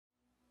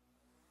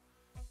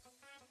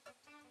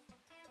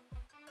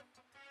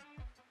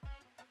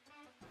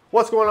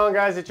What's going on,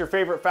 guys? It's your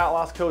favorite fat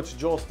loss coach,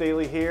 Joel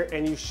Staley here,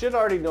 and you should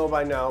already know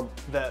by now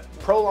that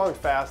prolonged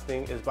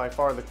fasting is by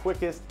far the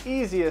quickest,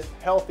 easiest,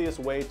 healthiest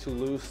way to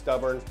lose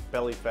stubborn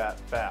belly fat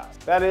fast.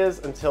 That is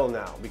until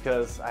now,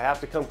 because I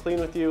have to come clean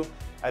with you,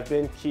 I've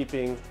been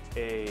keeping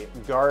a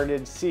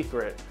guarded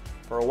secret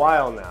for a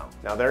while now.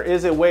 Now, there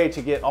is a way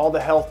to get all the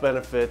health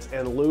benefits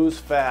and lose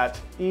fat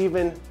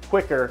even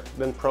quicker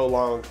than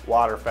prolonged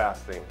water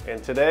fasting.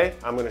 And today,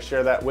 I'm gonna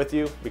share that with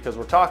you because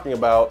we're talking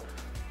about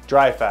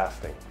dry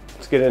fasting.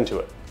 Let's get into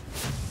it.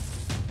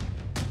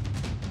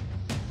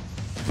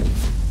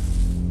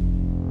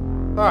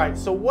 All right,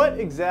 so what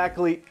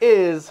exactly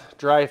is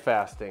dry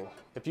fasting?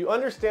 If you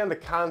understand the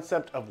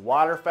concept of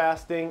water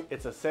fasting,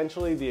 it's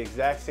essentially the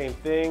exact same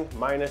thing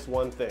minus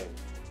one thing: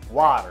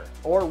 water,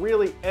 or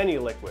really any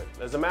liquid.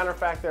 As a matter of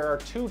fact, there are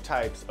two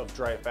types of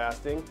dry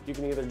fasting. You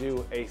can either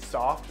do a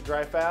soft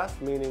dry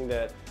fast, meaning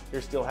that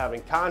you're still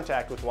having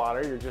contact with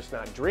water, you're just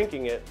not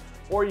drinking it,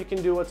 or you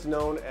can do what's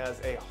known as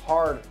a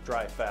hard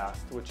dry fast,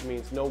 which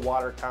means no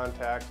water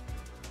contact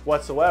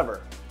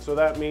whatsoever. So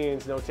that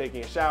means no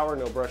taking a shower,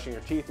 no brushing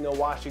your teeth, no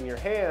washing your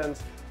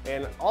hands.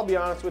 And I'll be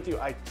honest with you,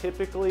 I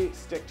typically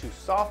stick to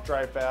soft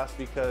dry fast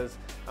because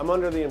I'm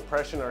under the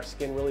impression our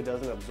skin really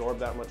doesn't absorb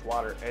that much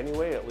water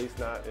anyway, at least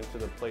not into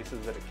the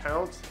places that it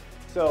counts.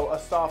 So a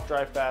soft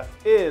dry fast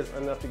is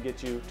enough to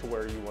get you to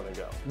where you want to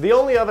go. The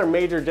only other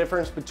major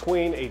difference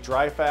between a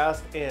dry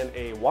fast and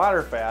a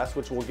water fast,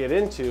 which we'll get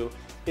into,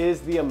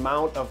 is the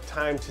amount of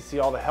time to see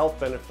all the health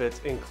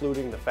benefits,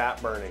 including the fat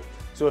burning.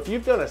 So if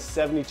you've done a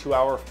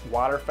 72-hour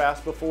water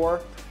fast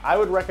before, I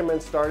would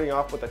recommend starting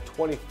off with a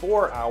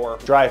 24-hour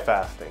dry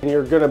fasting. And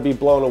you're gonna be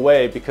blown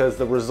away because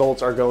the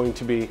results are going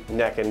to be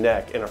neck and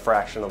neck in a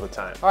fraction of the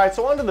time. All right,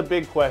 so on to the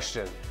big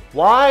question.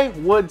 Why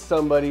would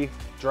somebody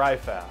dry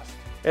fast?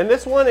 And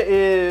this one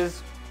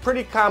is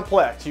pretty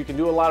complex. You can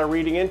do a lot of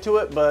reading into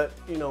it, but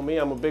you know me,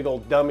 I'm a big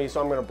old dummy, so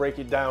I'm gonna break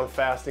it down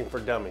fasting for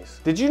dummies.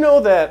 Did you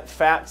know that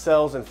fat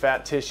cells and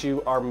fat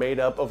tissue are made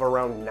up of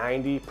around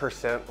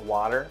 90%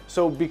 water?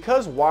 So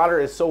because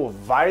water is so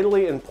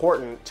vitally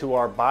important to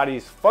our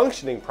bodies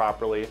functioning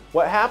properly,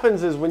 what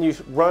happens is when you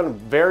run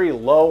very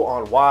low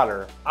on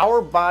water, our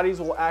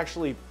bodies will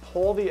actually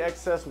pull the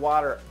excess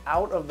water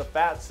out of the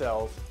fat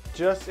cells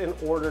just in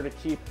order to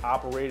keep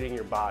operating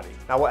your body.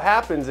 Now what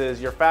happens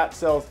is your fat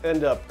cells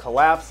end up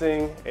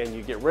collapsing and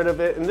you get rid of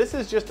it, and this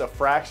is just a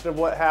fraction of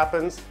what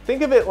happens.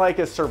 Think of it like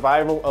a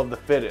survival of the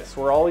fittest,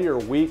 where all your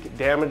weak,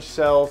 damaged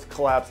cells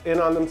collapse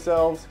in on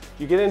themselves.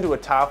 You get into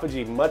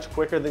autophagy much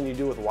quicker than you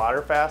do with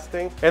water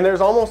fasting, and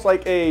there's almost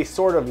like a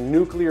sort of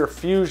nuclear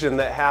fusion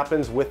that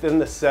happens within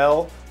the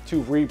cell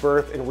to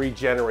rebirth and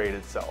regenerate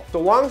itself. So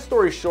long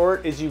story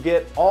short is you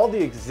get all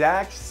the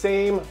exact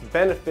same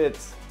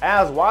benefits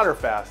as water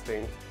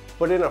fasting,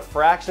 but in a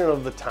fraction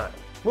of the time.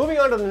 Moving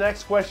on to the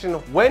next question,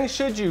 when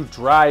should you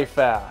dry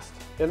fast?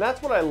 And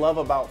that's what I love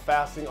about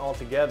fasting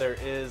altogether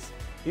is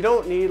you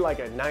don't need like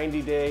a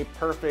 90-day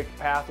perfect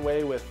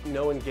pathway with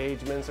no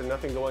engagements or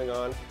nothing going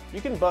on.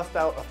 You can bust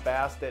out a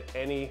fast at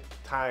any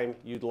time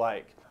you'd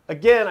like.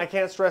 Again, I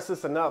can't stress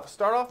this enough.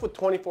 Start off with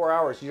 24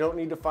 hours. You don't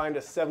need to find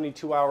a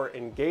 72-hour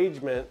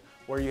engagement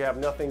where you have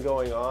nothing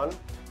going on.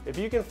 If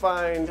you can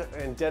find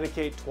and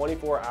dedicate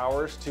 24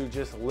 hours to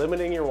just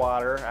limiting your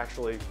water,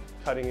 actually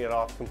cutting it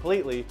off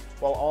completely,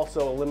 while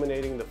also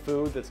eliminating the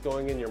food that's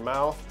going in your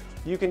mouth,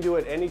 you can do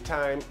it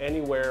anytime,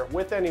 anywhere,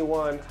 with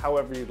anyone,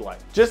 however you'd like.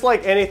 Just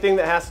like anything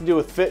that has to do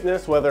with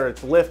fitness, whether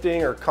it's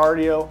lifting or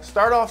cardio,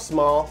 start off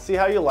small, see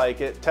how you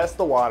like it, test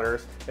the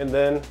waters, and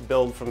then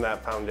build from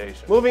that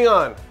foundation. Moving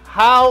on,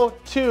 how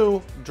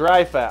to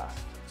dry fast.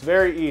 It's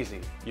very easy.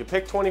 You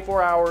pick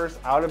 24 hours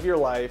out of your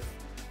life,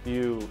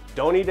 you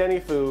don't eat any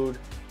food,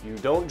 you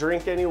don't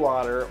drink any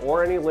water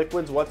or any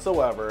liquids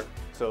whatsoever,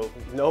 so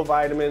no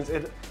vitamins.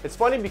 It's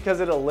funny because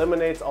it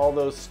eliminates all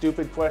those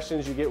stupid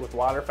questions you get with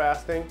water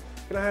fasting.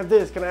 Can I have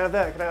this? Can I have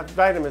that? Can I have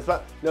vitamins?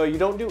 But no, you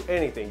don't do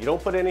anything. You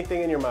don't put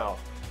anything in your mouth.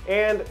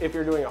 And if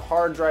you're doing a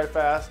hard dry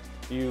fast,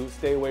 you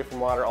stay away from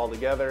water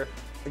altogether.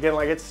 Again,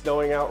 like it's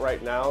snowing out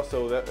right now,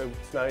 so that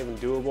it's not even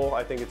doable.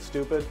 I think it's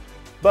stupid.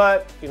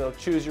 But, you know,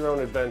 choose your own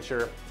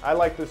adventure. I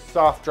like this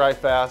soft dry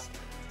fast.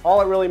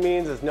 All it really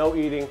means is no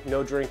eating,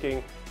 no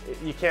drinking.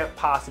 You can't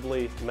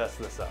possibly mess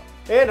this up.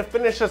 And to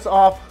finish us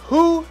off,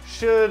 who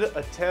should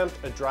attempt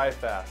a dry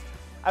fast?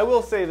 I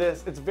will say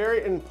this, it's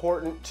very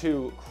important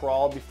to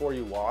crawl before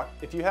you walk.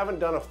 If you haven't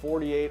done a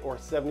 48 or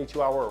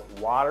 72-hour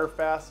water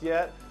fast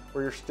yet,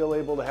 where you're still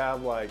able to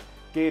have like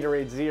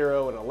Gatorade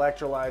Zero and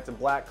electrolytes and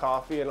black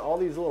coffee and all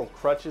these little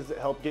crutches that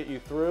help get you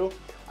through,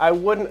 I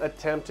wouldn't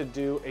attempt to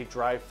do a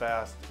dry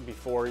fast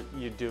before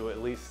you do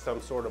at least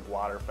some sort of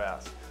water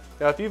fast.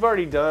 Now, if you've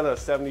already done a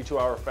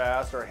 72-hour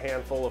fast or a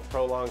handful of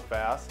prolonged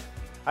fasts,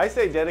 I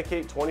say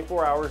dedicate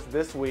 24 hours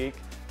this week.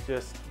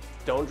 Just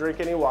don't drink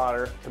any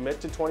water, commit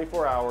to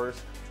 24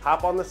 hours,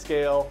 hop on the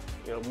scale,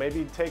 You know,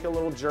 maybe take a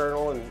little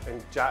journal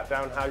and jot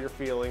down how you're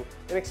feeling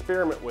and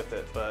experiment with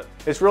it. But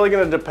it's really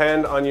going to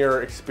depend on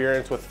your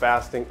experience with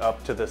fasting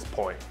up to this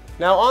point.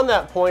 Now on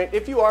that point,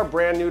 if you are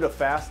brand new to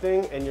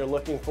fasting and you're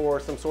looking for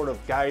some sort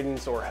of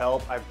guidance or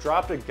help, I've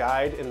dropped a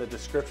guide in the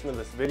description of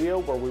this video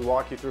where we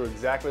walk you through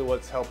exactly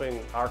what's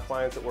helping our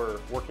clients that we're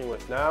working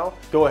with now.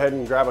 Go ahead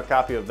and grab a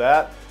copy of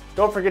that.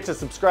 Don't forget to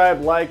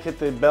subscribe, like, hit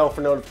the bell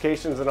for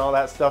notifications and all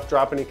that stuff.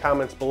 Drop any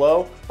comments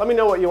below. Let me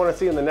know what you want to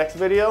see in the next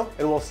video,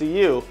 and we'll see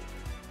you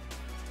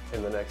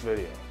in the next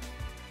video.